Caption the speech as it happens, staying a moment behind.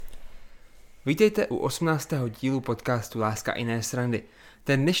Vítejte u 18. dílu podcastu Láska jiné srandy.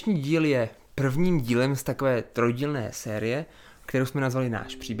 Ten dnešní díl je prvním dílem z takové trojdílné série, kterou jsme nazvali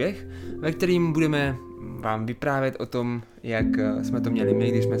Náš příběh, ve kterým budeme vám vyprávět o tom, jak jsme to měli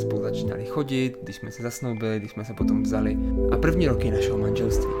my, když jsme spolu začínali chodit, když jsme se zasnoubili, když jsme se potom vzali a první roky našeho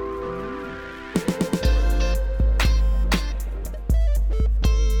manželství.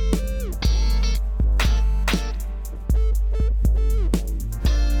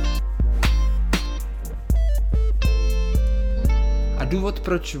 Důvod,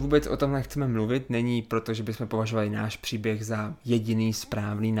 proč vůbec o tomhle chceme mluvit, není proto, že bychom považovali náš příběh za jediný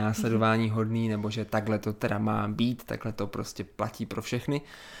správný, následování hodný, nebo že takhle to teda má být, takhle to prostě platí pro všechny,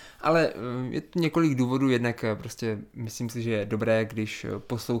 ale je to několik důvodů, jednak prostě myslím si, že je dobré, když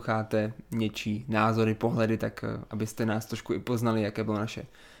posloucháte něčí názory, pohledy, tak abyste nás trošku i poznali, jaké bylo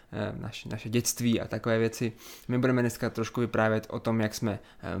naše dětství a takové věci. My budeme dneska trošku vyprávět o tom, jak jsme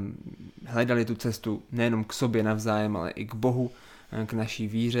hledali tu cestu nejenom k sobě navzájem, ale i k Bohu, k naší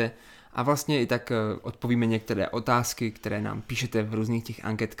víře a vlastně i tak odpovíme některé otázky, které nám píšete v různých těch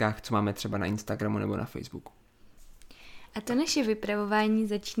anketkách, co máme třeba na Instagramu nebo na Facebooku. A to naše vypravování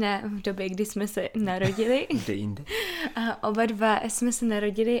začíná v době, kdy jsme se narodili. Kde jinde. A oba dva jsme se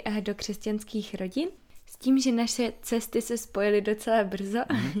narodili do křesťanských rodin, s tím, že naše cesty se spojily docela brzo.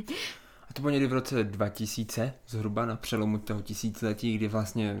 A to bylo někdy v roce 2000, zhruba na přelomu toho tisíciletí, kdy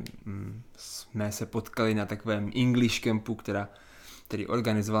vlastně jsme se potkali na takovém English campu, který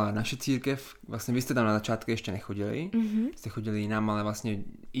organizovala naše církev. Vlastně vy jste tam na začátku ještě nechodili, jste chodili jinam, ale vlastně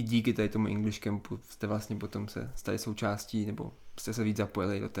i díky tady tomu English campu jste vlastně potom se stali součástí, nebo jste se víc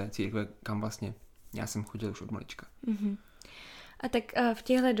zapojili do té církve, kam vlastně já jsem chodil už od malička. A tak v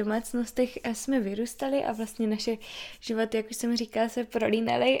těchto domácnostech jsme vyrůstali a vlastně naše životy, jak už jsem říkala, se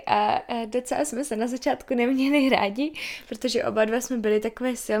prolínaly a docela jsme se na začátku neměli rádi, protože oba dva jsme byli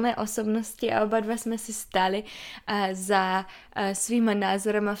takové silné osobnosti a oba dva jsme si stáli za svýma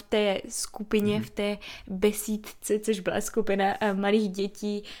názorama v té skupině, v té besídce, což byla skupina malých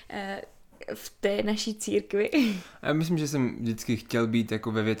dětí v té naší církvi. Já myslím, že jsem vždycky chtěl být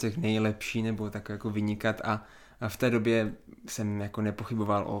jako ve věcech nejlepší nebo tak jako vynikat a v té době jsem jako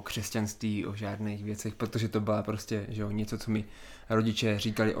nepochyboval o křesťanství, o žádných věcech, protože to byla prostě že jo, něco, co mi rodiče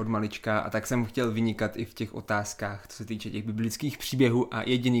říkali od malička a tak jsem chtěl vynikat i v těch otázkách, co se týče těch biblických příběhů a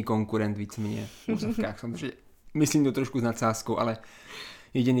jediný konkurent víceméně v úzovkách. Samozřejmě myslím to trošku s nadsázkou, ale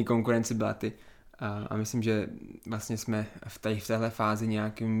jediný konkurenci byla ty. A myslím, že vlastně jsme v téhle fázi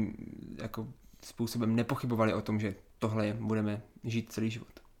nějakým jako způsobem nepochybovali o tom, že tohle budeme žít celý život.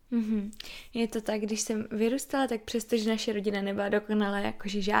 Je to tak, když jsem vyrůstala, tak přestože naše rodina nebyla dokonalá,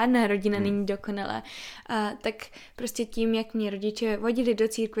 jakože žádná rodina není dokonalá, tak prostě tím, jak mě rodiče vodili do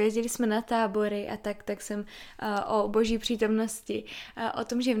církve, jezdili jsme na tábory a tak jsem o boží přítomnosti, o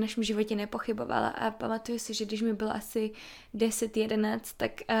tom, že v našem životě nepochybovala a pamatuju si, že když mi bylo asi 10-11,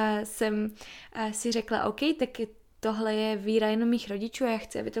 tak jsem si řekla, OK, tak tohle je víra jenom mých rodičů a já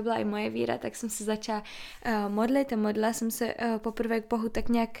chci, aby to byla i moje víra, tak jsem se začala modlit a modlila jsem se poprvé k Bohu tak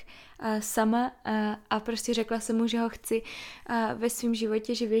nějak sama a prostě řekla jsem mu, že ho chci ve svém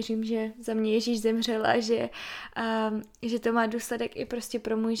životě, že věřím, že za mě Ježíš zemřel a že to má důsledek i prostě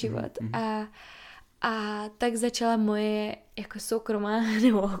pro můj život. A tak začala moje jako soukromá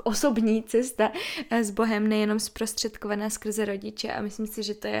nebo osobní cesta s Bohem, nejenom zprostředkovaná skrze rodiče a myslím si,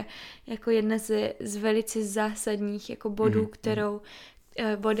 že to je jako jedna z velice zásadních jako bodů,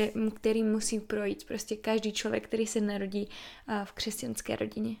 který musí projít prostě každý člověk, který se narodí v křesťanské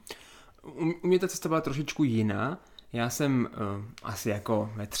rodině. U mě ta cesta byla trošičku jiná. Já jsem asi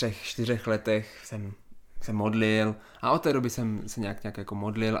jako ve 3-4 letech jsem se modlil a od té doby jsem se nějak jako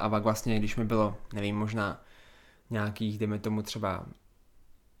modlil a pak vlastně, když mi bylo, nevím, možná nějakých, dejme tomu třeba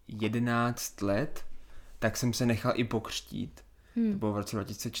 11 let, tak jsem se nechal i pokřtít. To bylo v roce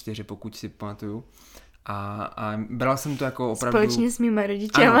 2004, pokud si pamatuju. A bral jsem to jako opravdu... Společně s mýma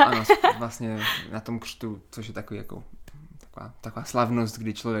rodičema. Ano, vlastně na tom křtu, což je takový jako taková slavnost,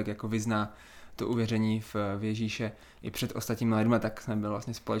 kdy člověk jako vyzná to uvěření v Ježíše i před ostatními lidmi, tak jsem byl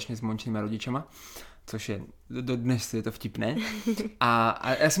vlastně společně s mončnými rodičema, což je, dodnes je to vtipné. A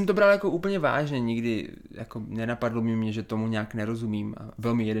já jsem to bral jako úplně vážně, nikdy jako nenapadlo mě, že tomu nějak nerozumím.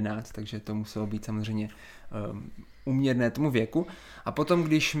 Bylo mi 11, takže to muselo být samozřejmě uměrné tomu věku. A potom,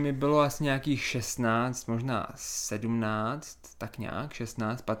 když mi bylo asi nějakých 16, možná 17, tak nějak,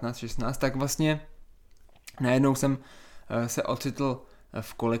 16, 15, 16, tak vlastně najednou jsem se ocitl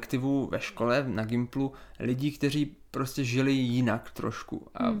v kolektivu ve škole, na Gimplu, lidí, kteří prostě žili jinak trošku.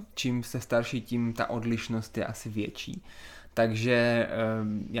 A čím jste starší, tím ta odlišnost je asi větší. Takže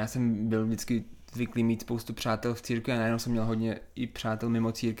já jsem byl vždycky zvyklý mít spoustu přátel v církvi a najednou jsem měl hodně i přátel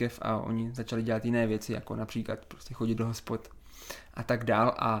mimo církev a oni začali dělat jiné věci, jako například prostě chodit do hospod a tak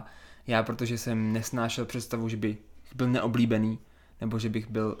dál a já, protože jsem nesnášel představu, že bych byl neoblíbený nebo že bych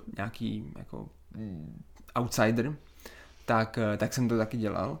byl nějaký jako outsider, tak jsem to taky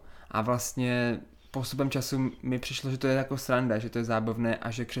dělal a vlastně postupem času mi přišlo, že to je jako sranda, že to je zábavné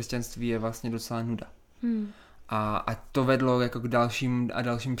a že křesťanství je vlastně docela nuda. A to vedlo jako k dalším a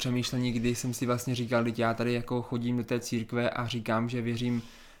dalším přemýšlení, kdy jsem si vlastně říkal, že já tady jako chodím do té církve a říkám, že věřím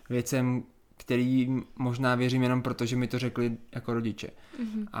věcem, kterým možná věřím jenom proto, že mi to řekli jako rodiče.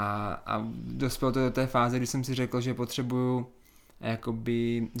 A dospělo to do té fáze, kdy jsem si řekl, že potřebuju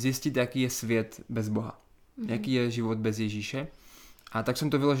jakoby zjistit, jaký je svět bez Boha. Jaký je život bez Ježíše. A tak jsem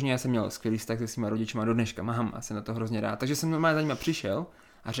to vyloženě, já jsem měl skvělý vztah se svýma rodičima do dneška, mám a jsem na to hrozně rád. Takže jsem normálně za nima přišel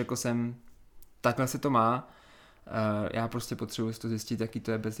a řekl jsem, takhle se to má, já prostě potřebuji to zjistit, jaký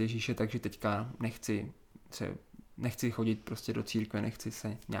to je bez Ježíše, takže teďka nechci chodit prostě do církve, nechci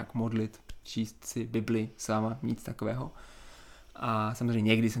se nějak modlit, číst si Bibli sama, nic takového. A samozřejmě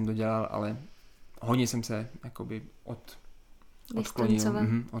někdy jsem to dělal, ale hodně jsem se jakoby odklonil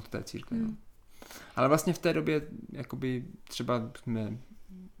od té církve. Ale vlastně v té době jakoby třeba jsme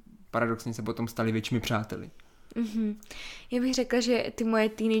paradoxně se potom stali většími přáteli. Já bych řekla, že ty moje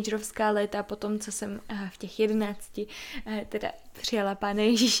teenagerovská léta potom, co jsem v těch 11 teda přijala Pána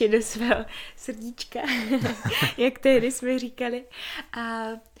Ježíše do svého srdíčka, jak tehdy jsme říkali, a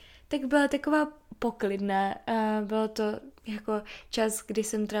tak byla taková poklidná. Bylo to jako čas, kdy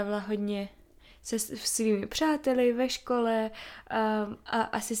jsem trávila hodně se svými přáteli ve škole a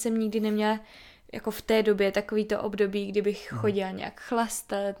asi jsem nikdy neměla jako v té době takovýto období, kdybych chodila nějak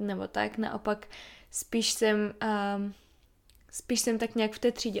chlastat nebo tak, naopak spíš jsem tak nějak v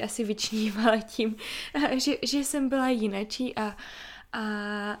té třídě asi vyčnívala tím, že jsem byla jinačí a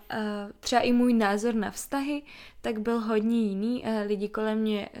třeba i můj názor na vztahy tak byl hodně jiný. Lidi kolem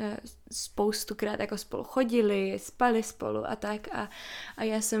mě spoustukrát jako spolu chodili, spali spolu a tak a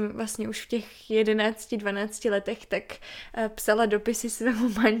já jsem vlastně už v těch 11-12 letech tak psala dopisy svému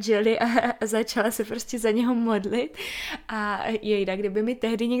manželi a začala se prostě za něho modlit a jejda, kdyby mi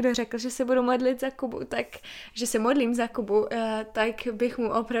tehdy někdo řekl, že se budu modlit za Kubu, tak že se modlím za Kubu, tak bych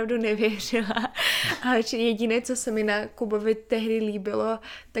mu opravdu nevěřila. A jediné, co se mi na Kubovi tehdy líbilo,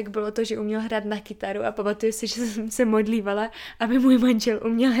 tak bylo to, že uměl hrát na kytaru a pamatuju si, že jsem se modlívala, aby můj manžel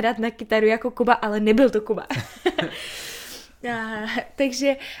uměl hrát na kytaru jako Kuba, ale nebyl to Kuba.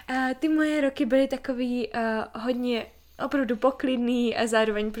 Takže ty moje roky byly takový hodně opravdu poklidný a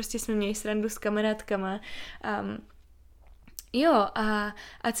zároveň prostě jsme měli srandu s kamarádkama.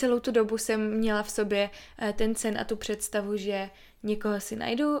 A celou tu dobu jsem měla v sobě ten sen a tu představu, že někoho si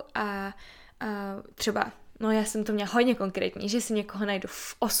najdu a třeba, no já jsem to měla hodně konkrétní, že si někoho najdu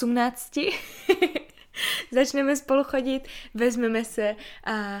v 18, začneme spolu chodit, vezmeme se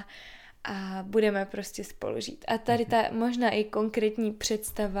a budeme prostě spolu žít. A tady ta možná i konkrétní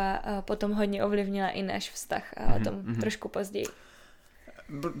představa potom hodně ovlivnila i náš vztah a o tom trošku později.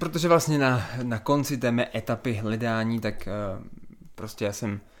 Protože vlastně na konci té mé etapy hledání, tak prostě já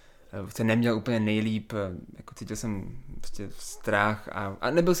jsem se neměl úplně nejlíp, jako cítil jsem prostě strach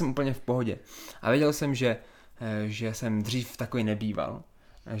a nebyl jsem úplně v pohodě. A věděl jsem, že jsem dřív takový nebýval,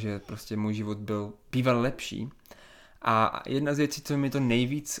 že prostě můj život býval lepší. A jedna z věcí, co mi to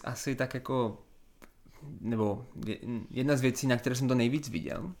nejvíc asi tak jako, nebo jedna z věcí, na které jsem to nejvíc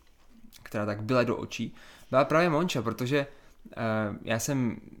viděl, která tak byla do očí, byla právě Monča, protože já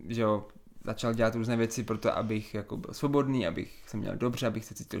jsem, že jo, začal dělat různé věci pro to, abych jako byl svobodný, abych se měl dobře, abych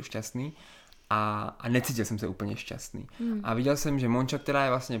se cítil šťastný a necítil jsem se úplně šťastný. A viděl jsem, že Monča, která je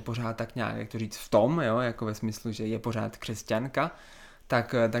vlastně pořád tak nějak, jak to říct, v tom, jo, jako ve smyslu, že je pořád křesťanka,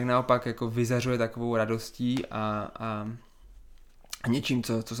 tak naopak jako vyzařuje takovou radostí a něčím,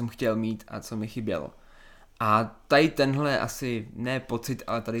 co jsem chtěl mít a co mi chybělo. A tady tenhle asi ne pocit,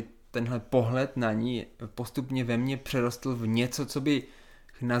 ale tady tenhle pohled na ní postupně ve mně přerostl v něco, co by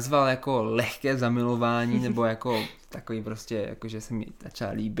nazval jako lehké zamilování, nebo jako takový prostě, jako že se mi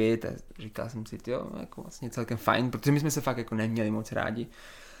začala líbit a říkal jsem si, jo, jako vlastně celkem fajn, protože my jsme se fakt jako neměli moc rádi.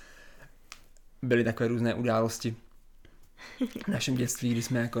 Byly takové různé události v našem dětství, kdy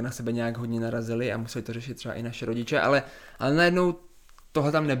jsme jako na sebe nějak hodně narazili a museli to řešit třeba i naše rodiče, ale najednou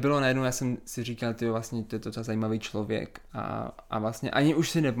toho tam nebylo, najednou já jsem si říkal, tyjo, vlastně to je docela zajímavý člověk a vlastně ani už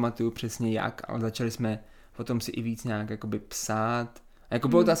si nepamatuju přesně jak, ale začali jsme potom si i víc nějak jakoby psát. A jako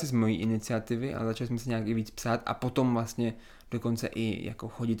bylo to asi z mojí iniciativy, ale začali jsme si nějak i víc psát a potom vlastně dokonce i jako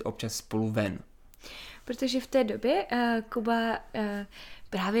chodit občas spolu ven. protože v té době Kuba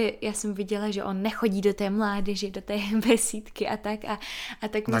právě já jsem viděla, že on nechodí do té mládeže, do té besídky a tak. A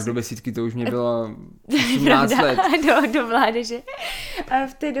tak do besídky to už mě bylo 18 let. Do mládeže. A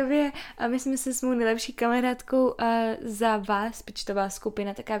v té době my jsme se s mou nejlepší kamarádkou za vás, počtová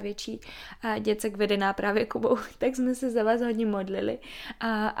skupina, taká větší děcek vedená právě Kubou, tak jsme se za vás hodně modlili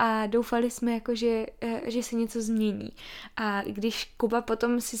a doufali jsme, jako, že se něco změní. A když Kuba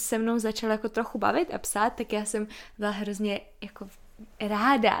potom si se mnou začal jako trochu bavit a psát, tak já jsem byla hrozně jako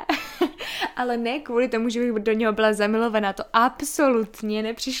ráda, ale ne kvůli tomu, že bych do něho byla zamilovaná, to absolutně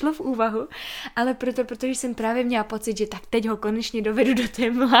nepřišlo v úvahu, ale protože jsem právě měla pocit, že tak teď ho konečně dovedu do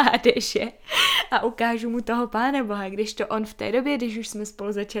té mládeže a ukážu mu toho Pána Boha, když to on v té době, když už jsme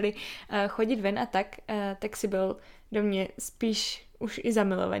spolu začali chodit ven a tak si byl do mě spíš už i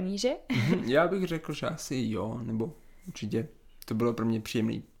zamilovaný, že? Já bych řekl, že asi jo, nebo určitě to bylo pro mě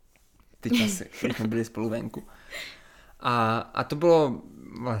příjemný ty časy, když jsme byli spolu venku. A to bylo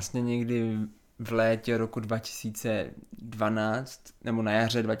vlastně někdy v létě roku 2012, nebo na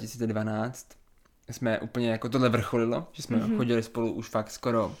jaře 2012, jsme úplně jako tohle vrcholilo, že jsme chodili spolu už fakt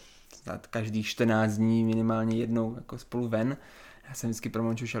skoro každých 14 dní minimálně jednou jako spolu ven. Já jsem vždycky pro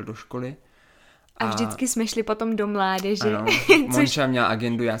Monču šel do školy. A vždycky jsme šli potom do mládeže. Ano, Monča měla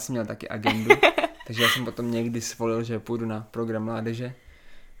agendu, já jsem měl taky agendu, takže já jsem potom někdy svolil, že půjdu na program mládeže,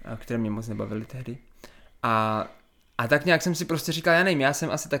 které mě moc nebavily tehdy. A tak nějak jsem si prostě říkal, já nevím, já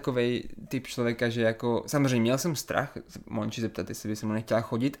jsem asi takovej typ člověka, že jako, samozřejmě měl jsem strach Monči zeptat, jestli by se mnou nechtěla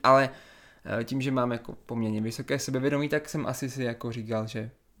chodit, ale tím, že mám jako poměrně vysoké sebevědomí, tak jsem asi si jako říkal,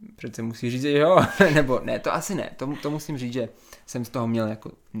 že přece musí říct, že jo, nebo ne, to asi ne, to musím říct, že jsem z toho měl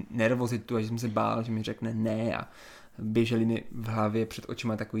jako nervozitu a že jsem se bál, že mi řekne ne a běžely mi v hlavě před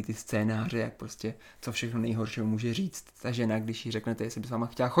očima takový ty scénáře, jak prostě co všechno nejhoršího může říct ta žena, když jí řeknete, jestli by s váma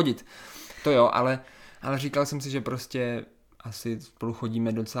chtěla chodit. To jo, ale říkal jsem si, že prostě asi spolu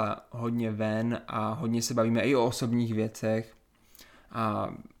chodíme docela hodně ven a hodně se bavíme i o osobních věcech.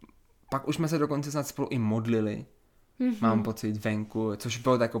 A pak už jsme se dokonce snad spolu i modlili. Mám pocit venku, což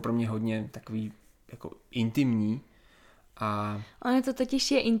bylo jako pro mě hodně takový jako intimní. Ono to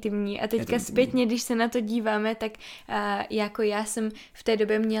totiž je intimní a teďka zpětně, když se na to díváme, tak jako já jsem v té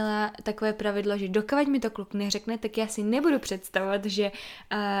době měla takové pravidlo, že dokud mi to kluk neřekne, tak já si nebudu představovat,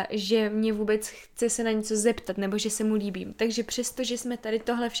 že mě vůbec chce se na něco zeptat nebo že se mu líbím. Takže přesto, že jsme tady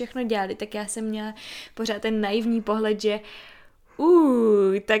tohle všechno dělali, tak já jsem měla pořád ten naivní pohled, že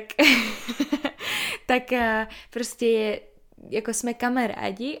tak prostě je jako jsme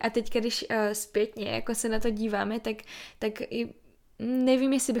kamarádi a teď, když zpětně jako se na to díváme, tak i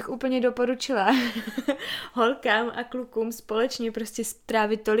nevím, jestli bych úplně doporučila holkám a klukům společně prostě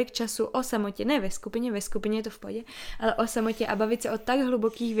strávit tolik času o samotě, ne ve skupině je to v pohodě, ale o samotě a bavit se o tak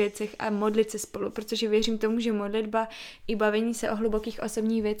hlubokých věcech a modlit se spolu, protože věřím tomu, že modlitba i bavení se o hlubokých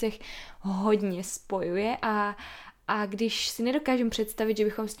osobních věcech hodně spojuje a když si nedokážeme představit, že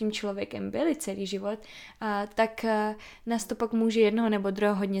bychom s tím člověkem byli celý život, tak nás to pak může jednoho nebo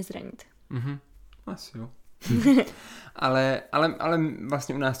druhého hodně zranit. Asi jo. ale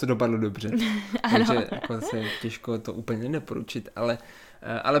vlastně u nás to dopadlo dobře. Takže jako se těžko to úplně nedoporučit,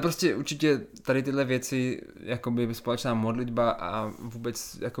 ale prostě určitě tady tyhle věci, jakoby společná modlitba a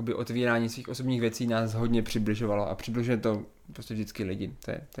vůbec jakoby otvírání svých osobních věcí nás hodně přibližovalo a přibližuje to prostě vždycky lidi,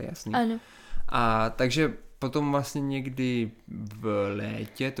 to je jasný. Ano. A takže potom vlastně někdy v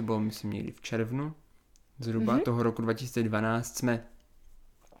létě, to bylo myslím někdy v červnu zhruba toho roku 2012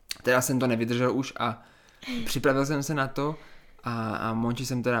 teda jsem to nevydržel už a připravil jsem se na to a Monči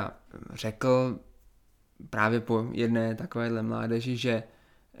jsem teda řekl právě po jedné takovéhle mládeži,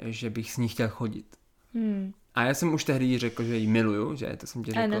 že bych s ní chtěl chodit. A já jsem už tehdy řekl, že ji miluju, že to jsem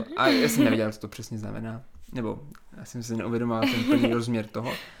ti řekl. Ano. A já jsem nevěděl, co to přesně znamená. Nebo já jsem si neuvědomoval ten plný rozměr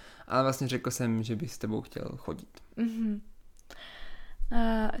toho. Ale vlastně řekl jsem, že bych s tebou chtěl chodit.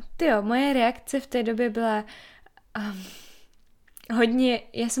 Moje reakce v té době byla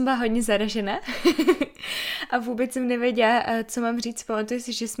já jsem byla hodně zaražena a vůbec jsem nevěděla, co mám říct. Pamatuju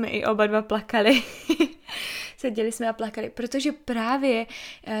si, že jsme i oba dva plakali. Seděli jsme a plakali, protože právě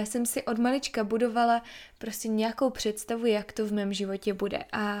jsem si od malička budovala prostě nějakou představu, jak to v mém životě bude.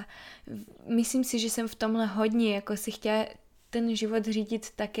 A myslím si, že jsem v tomhle hodně jako si chtěla ten život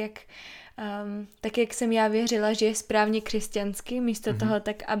řídit tak, jak jsem já věřila, že je správně křesťanský, místo toho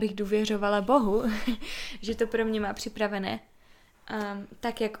tak, abych důvěřovala Bohu, že to pro mě má připravené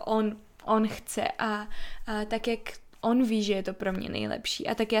tak, jak on chce a tak, jak on ví, že je to pro mě nejlepší.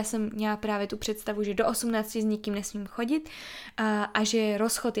 A tak já jsem měla právě tu představu, že do 18 s nikým nesmím chodit a že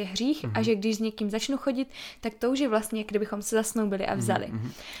rozchod je hřích a že když s někým začnu chodit, tak to už je vlastně, jak kdybychom se zasnoubili a vzali.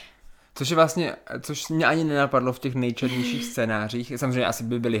 Což mě ani nenapadlo v těch nejčernějších scénářích. Samozřejmě asi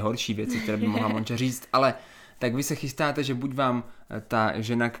by byly horší věci, které by mohla Monča říct, ale tak vy se chystáte, že buď vám ta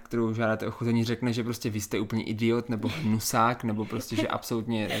žena, kterou žádáte o chození, řekne, že prostě vy jste úplně idiot, nebo hnusák, nebo prostě, že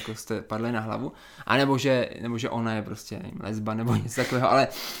absolutně jako jste padli na hlavu, a nebo že ona je prostě nevím, lesba, nebo něco takového, ale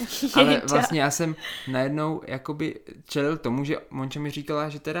vlastně já jsem najednou jakoby čelil tomu, že Monča mi říkala,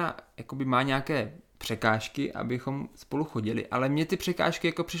 že teda jakoby má nějaké překážky, abychom spolu chodili, ale mně ty překážky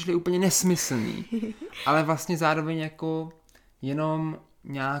jako přišly úplně nesmyslný, ale vlastně zároveň jako jenom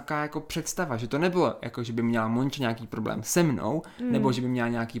nějaká jako představa, že to nebylo jako, že by měla Monča nějaký problém se mnou, nebo že by měla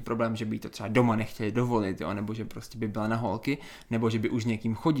nějaký problém, že by to třeba doma nechtěli dovolit, jo, nebo že prostě by byla na holky, nebo že by už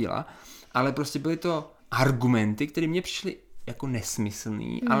někým chodila, ale prostě byly to argumenty, které mně přišly jako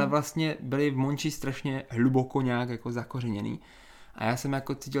nesmyslný, ale vlastně byly v Monči strašně hluboko nějak jako zakořeněný. A já jsem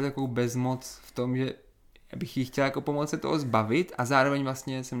jako cítil takovou bezmoc v tom, že bych jí chtěl jako pomoct se toho zbavit a zároveň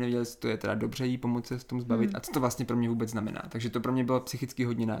vlastně jsem nevěděl, jestli to je teda dobře jí pomoct se s tom zbavit a co to vlastně pro mě vůbec znamená. Takže to pro mě bylo psychicky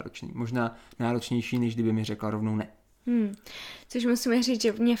hodně náročný. Možná náročnější, než kdyby mi řekla rovnou ne. Což musíme říct,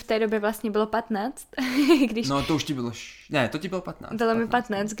 že mě v té době vlastně bylo 15. Když... No to už ti bylo... Ne, to ti bylo 15. Bylo mi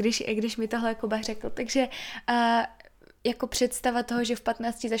 15, když mi tohle Kuba řekl. Takže... jako představa toho, že v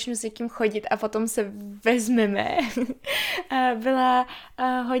 15 začnu s někým chodit a potom se vezmeme, byla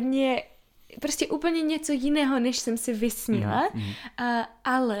hodně, prostě úplně něco jiného, než jsem si vysnila,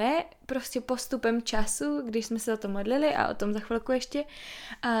 ale prostě postupem času, když jsme se o to modlili a o tom za chvilku ještě,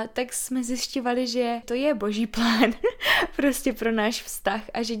 tak jsme zjišťovali, že to je boží plán prostě pro náš vztah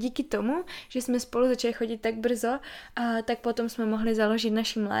a že díky tomu, že jsme spolu začali chodit tak brzo, tak potom jsme mohli založit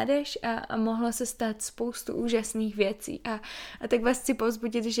naši mládež a mohlo se stát spoustu úžasných věcí. A tak vás chci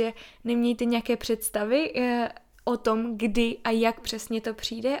povzbudit, že nemějte nějaké představy o tom, kdy a jak přesně to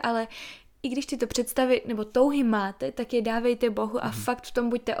přijde, ale i když tyto představy nebo touhy máte, tak je dávejte Bohu a fakt v tom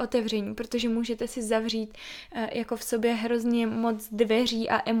buďte otevření, protože můžete si zavřít jako v sobě hrozně moc dveří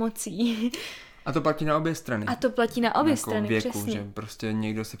a emocí. A to platí na obě strany. A to platí na obě strany, věku, přesně. Že prostě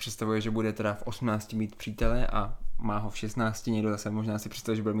někdo si představuje, že bude teda v 18 mít přítele a má ho v 16, někdo zase možná si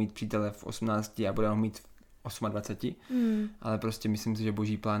představuje, že bude mít přítele v 18 a bude ho mít v 28, ale prostě myslím si, že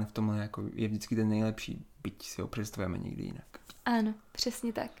boží plán v tomhle jako je vždycky ten nejlepší, byť si ho představujeme někdy jinak. Ano,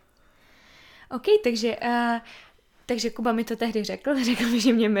 přesně tak. OK, takže Kuba mi to tehdy řekl mi,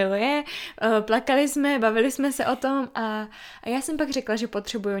 že mě miluje, plakali jsme, bavili jsme se o tom a já jsem pak řekla, že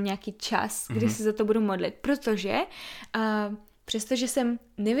potřebuju nějaký čas, kdy se za to budu modlit, protože přestože jsem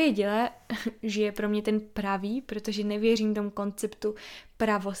nevěděla, že je pro mě ten pravý, protože nevěřím tomu konceptu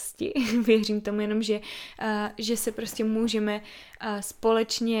pravosti, věřím tomu jenom, že se prostě můžeme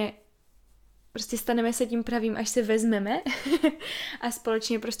společně prostě staneme se tím pravým, až se vezmeme a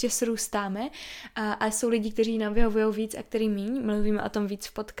společně prostě srůstáme. A jsou lidi, kteří nám vyhovují víc a který míň. Mluvíme o tom víc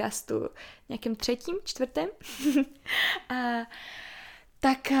v podcastu nějakém 3., 4.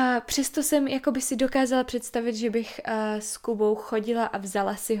 Tak přesto jsem jakoby si dokázala představit, že bych s Kubou chodila a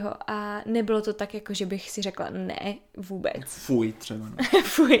vzala si ho a nebylo to tak, jako že bych si řekla ne, vůbec. Fuj, třeba. No.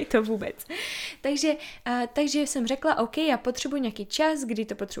 Fuj, to vůbec. Takže jsem řekla, OK, já potřebuji nějaký čas, kdy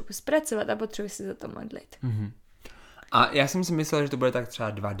to potřebuji zpracovat a potřebuji se za to modlit. A já jsem si myslela, že to bude tak třeba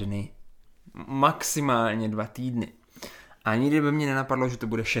 2 dny. Maximálně 2 týdny. A nikdy by mě nenapadlo, že to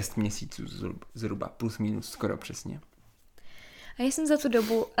bude 6 měsíců zhruba, plus minus, skoro přesně. A já jsem za tu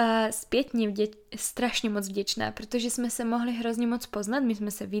dobu zpětně strašně moc vděčná, protože jsme se mohli hrozně moc poznat, my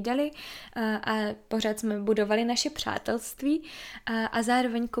jsme se vídali a pořád jsme budovali naše přátelství a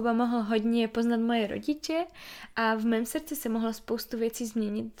zároveň Kuba mohl hodně poznat moje rodiče a v mém srdci se mohlo spoustu věcí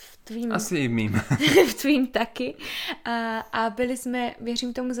změnit v tvým... Asi i mým. v tvým taky. A byli jsme,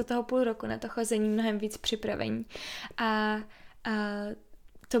 věřím tomu, za toho 0,5 roku na to chození mnohem víc připravení. A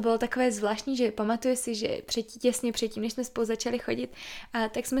to bylo takové zvláštní, že pamatuju si, že těsně předtím, než jsme spolu začali chodit,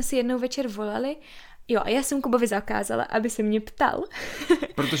 tak jsme si jednou večer volali. Jo, a já jsem Kubovi zakázala, aby se mě ptal.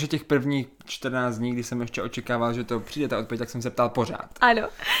 Protože těch prvních 14 dní, kdy jsem ještě očekával, že to přijde ta odpověď, tak jsem se ptal pořád. Ano,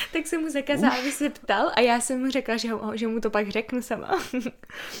 tak jsem mu zakázala, aby se ptal a já jsem mu řekla, že mu to pak řeknu sama.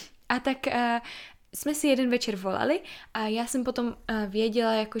 A tak jsme si jeden večer volali a já jsem potom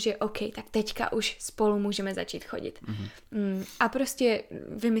věděla, jakože OK, tak teďka už spolu můžeme začít chodit. A prostě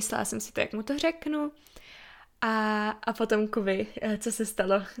vymyslela jsem si to, jak mu to řeknu a potom Kuby, co se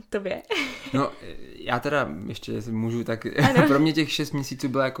stalo tobě? No, já teda ještě, jestli můžu, tak pro mě těch 6 měsíců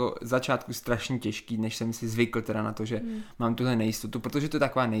bylo jako začátku strašně těžký, než jsem si zvykl teda na to, že mám tuhle nejistotu, protože to je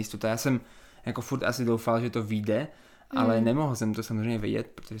taková nejistota. Já jsem jako furt asi doufal, že to vyjde, ale nemohl jsem to samozřejmě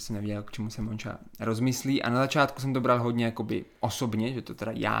vědět, protože jsem nevěděl, k čemu se Monča rozmyslí a na začátku jsem to bral hodně jakoby osobně, že to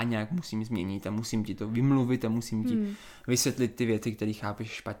teda já nějak musím změnit a musím ti to vymluvit a musím ti vysvětlit ty věci, které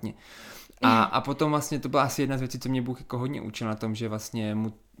chápeš špatně. A potom vlastně to byla asi jedna z věcí, co mě Bůh jako hodně učil na tom, že vlastně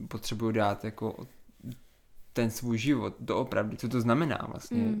mu potřebuju dát jako ten svůj život doopravdy, co to znamená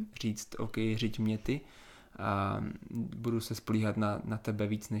vlastně říct, OK, řiď mě ty a budu se spolíhat na tebe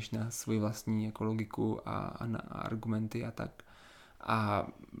víc než na svou vlastní jako logiku a na argumenty a tak. A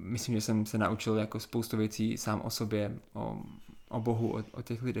myslím, že jsem se naučil jako spoustu věcí sám o sobě, o Bohu, o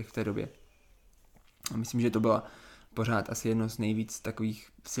těch lidech v té době. A myslím, že to byla pořád asi jedno z nejvíc takových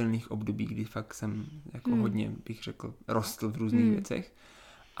silných období, kdy fakt jsem jako hodně, bych řekl, rostl v různých věcech.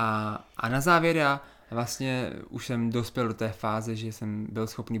 A na závěr já vlastně už jsem dospěl do té fáze, že jsem byl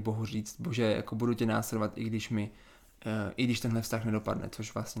schopný Bohu říct, Bože, jako budu tě následovat, i když tenhle vztah nedopadne,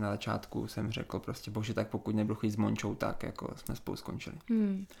 což vlastně na začátku jsem řekl prostě, Bože, tak pokud nebudu chodit s Mončou, tak jako jsme spolu skončili.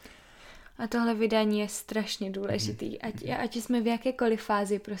 A tohle vydání je strašně důležitý. Ať jsme v jakékoliv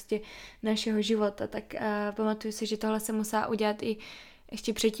fázi prostě našeho života, tak pamatuju si, že tohle se musela udělat i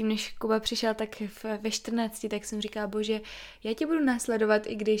ještě předtím, než Kuba přišel, tak ve 14, tak jsem říkala, Bože, já tě budu následovat,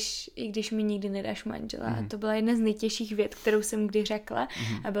 i když mi nikdy nedáš manžela. A to byla jedna z nejtěžších vět, kterou jsem kdy řekla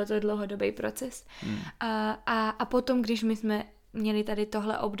a byl to dlouhodobý proces. A potom, když my jsme měli tady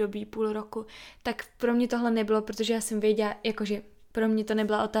tohle období půl roku, tak pro mě tohle nebylo, protože já jsem věděla, jakože pro mě to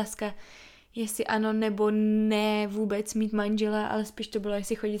nebyla otázka, jestli ano nebo ne vůbec mít manžela, ale spíš to bylo,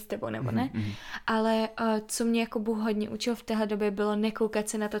 jestli chodit s tebou nebo ne. Ale co mě jako Bůh hodně učil v téhle době, bylo nekoukat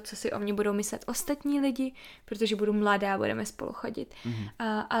se na to, co si o mě budou myslet ostatní lidi, protože budu mladá a budeme spolu chodit.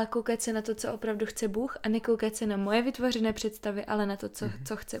 Ale koukat se na to, co opravdu chce Bůh a nekoukat se na moje vytvořené představy, ale na to,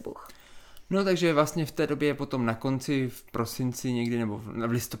 co chce Bůh. No takže vlastně v té době potom na konci, v prosinci někdy, nebo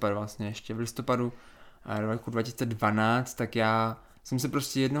v listopadu vlastně ještě, v listopadu roku 2012, tak já jsem se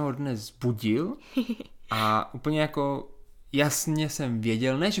prostě jednoho dne zbudil a úplně jako jasně jsem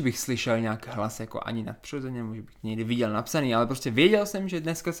věděl, ne, že bych slyšel nějaký hlas jako ani nadpřirozeně, že bych někdy viděl napsaný, ale prostě věděl jsem, že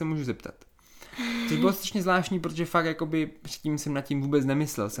dneska se můžu zeptat. Což bylo strašně zvláštní, protože fakt jakoby předtím jsem nad tím vůbec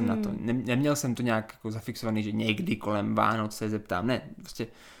nemyslel jsem na to. Neměl jsem to nějak jako zafixovaný, že někdy kolem Vánoc se zeptám. Ne, prostě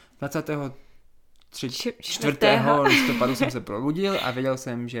 4. listopadu jsem se probudil a věděl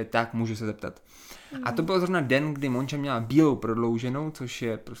jsem, že tak můžu se zeptat. A to byl zrovna den, kdy Monča měla bílou prodlouženou, což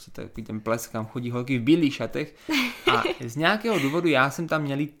je prostě takový ten ples, kam chodí holky v bílých šatech. A z nějakého důvodu já jsem tam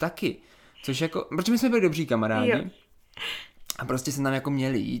měl jít taky. Což jako, protože my jsme byli dobří kamarádi. Jo. A prostě jsem tam jako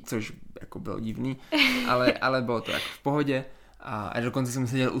měli jít, což jako bylo divný, ale bylo to jako v pohodě. A dokonce jsem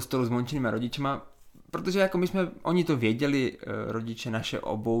seděl u stolu s Mončinýma rodičima, protože jako oni to věděli, rodiče naše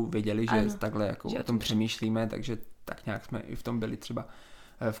obou věděli, že ano, takhle jako že o tom přemýšlíme, takže tak nějak jsme i v tom byli třeba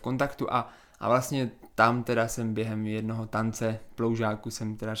v kontaktu a vlastně tam teda jsem během jednoho tance ploužáku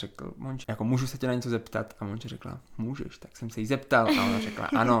jsem teda řekl, Monče, jako můžu se tě na něco zeptat? A Monče řekla, můžeš, tak jsem se jí zeptal a ona řekla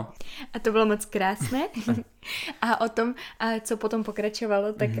ano. A to bylo moc krásné. A o tom, co potom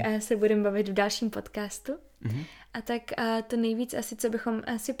pokračovalo, tak se budeme bavit v dalším podcastu. A tak to nejvíc asi, co bychom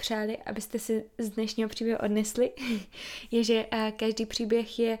si přáli, abyste si z dnešního příběhu odnesli, je, že každý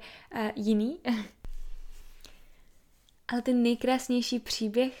příběh je jiný. Ale ten nejkrásnější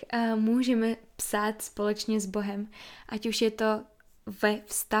příběh můžeme psát společně s Bohem. Ať už je to ve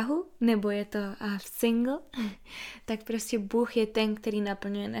vztahu, nebo je to v single, tak prostě Bůh je ten, který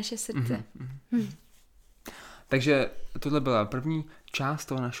naplňuje naše srdce. Takže tohle byla první část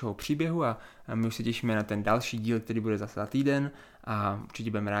toho našeho příběhu a my už se těšíme na ten další díl, který bude zase za týden a určitě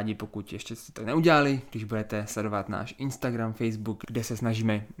budeme rádi, pokud ještě jste to neudělali, když budete sledovat náš Instagram, Facebook, kde se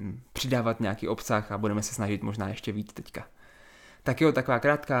snažíme přidávat nějaký obsah a budeme se snažit možná ještě víc teďka. Tak jo, taková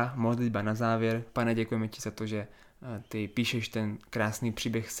krátká modlitba na závěr. Pane, děkujeme ti za to, že ty píšeš ten krásný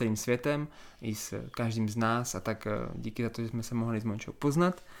příběh s celým světem i s každým z nás a tak díky za to, že jsme se mohli s Mončou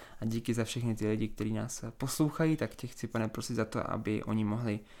poznat a díky za všechny ty lidi, kteří nás poslouchají, tak tě chci, Pane, prosit za to, aby oni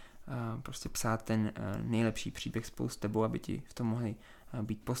mohli prostě psát ten nejlepší příběh spolu s tebou, aby ti v tom mohli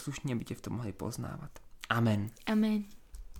být poslušní, aby tě v tom mohli poznávat. Amen. Amen.